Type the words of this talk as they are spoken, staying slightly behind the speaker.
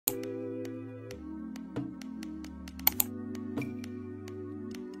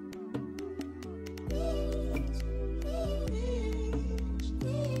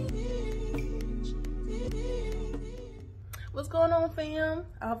fam?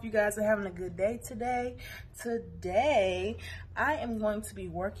 I hope you guys are having a good day today. Today, I am going to be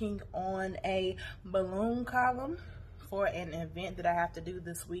working on a balloon column for an event that I have to do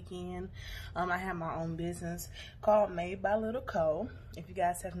this weekend. I have my own business called Made by Little Co. If you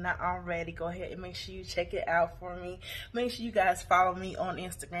guys have not already, go ahead and make sure you check it out for me. Make sure you guys follow me on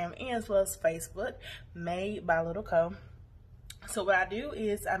Instagram and as well as Facebook, Made by Little Co. So what I do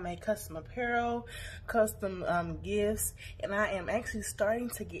is I make custom apparel, custom gifts, and I am actually starting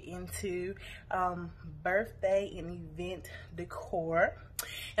to get into birthday and event decor.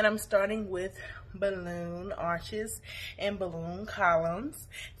 And I'm starting with balloon arches and balloon columns.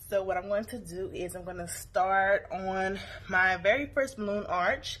 So what I'm going to do is I'm going to start on my very first balloon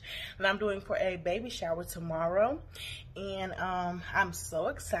arch that I'm doing for a baby shower tomorrow. And I'm so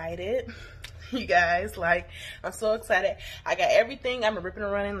excited. You guys, like, I'm so excited. I got everything. I'm ripping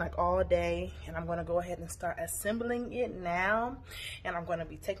and running like all day, and I'm going to go ahead and start assembling it now, and I'm going to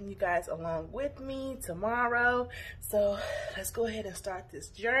be taking you guys along with me tomorrow. So let's go ahead and start this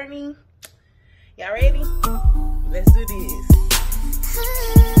journey. Y'all ready? Let's do this.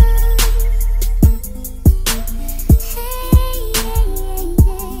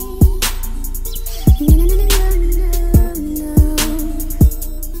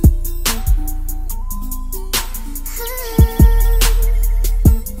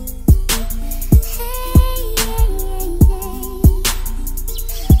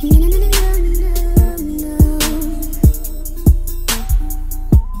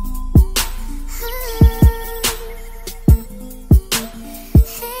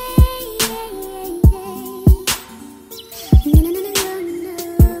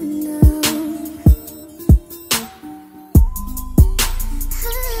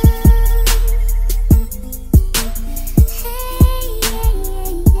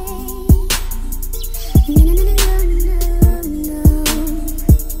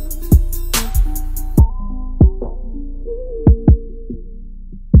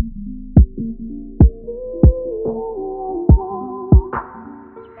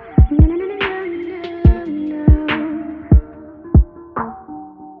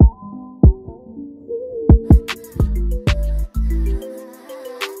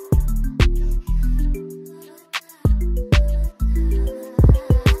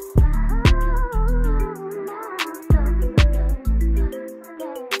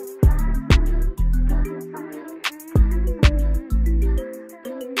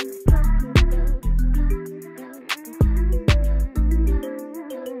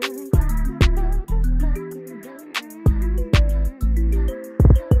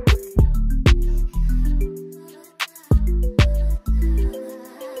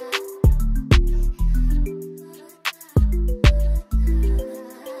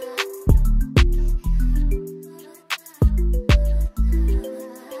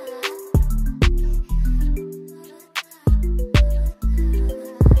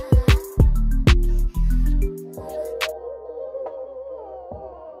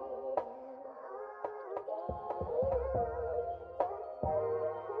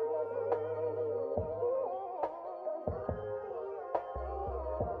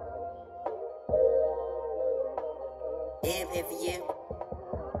 Yeah.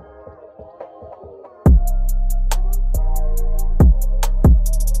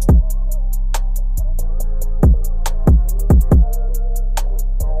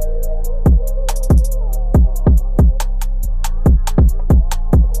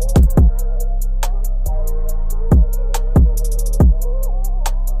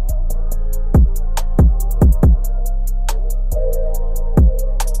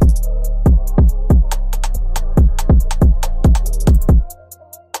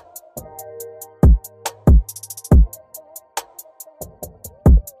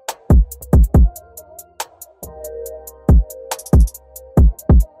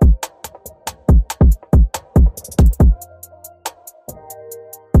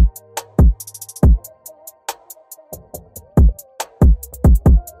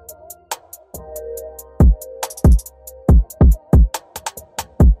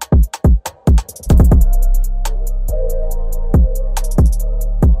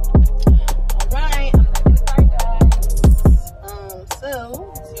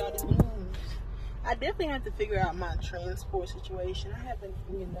 Have to figure out my transport situation. I haven't,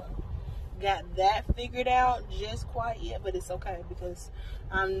 got that figured out just quite yet, but it's okay because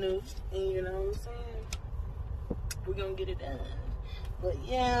I'm new, and you know what I'm saying, we're gonna get it done. But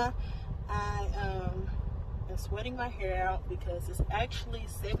yeah, I am sweating my hair out because it's actually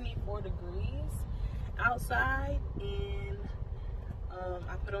 74 degrees outside, and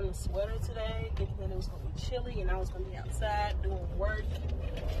I put on a sweater today, thinking that it was going to be chilly and I was going to be outside doing work.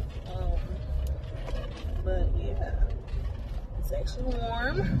 But yeah, it's actually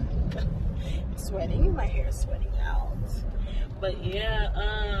warm. I'm sweating. My hair is sweating out. But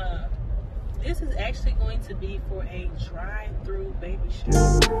yeah, this is actually going to be for a drive-through baby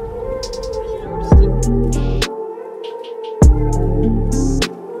shower.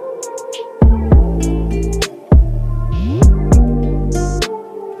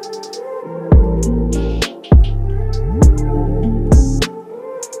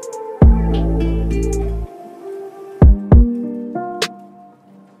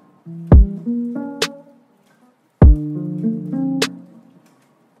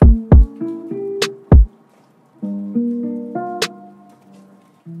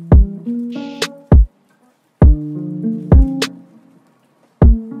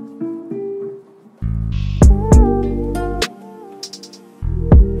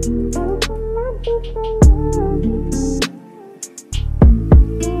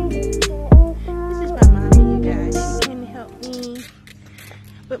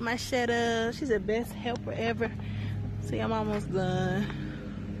 My shutter, she's the best helper ever. See, I'm almost done.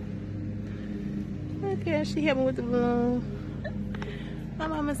 Okay, she helped me with the balloon. My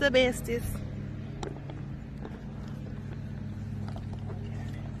mama's the bestest.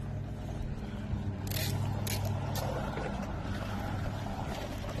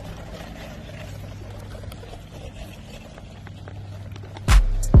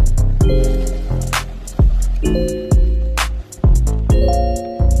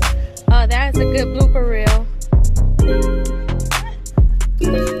 That's a good blooper reel.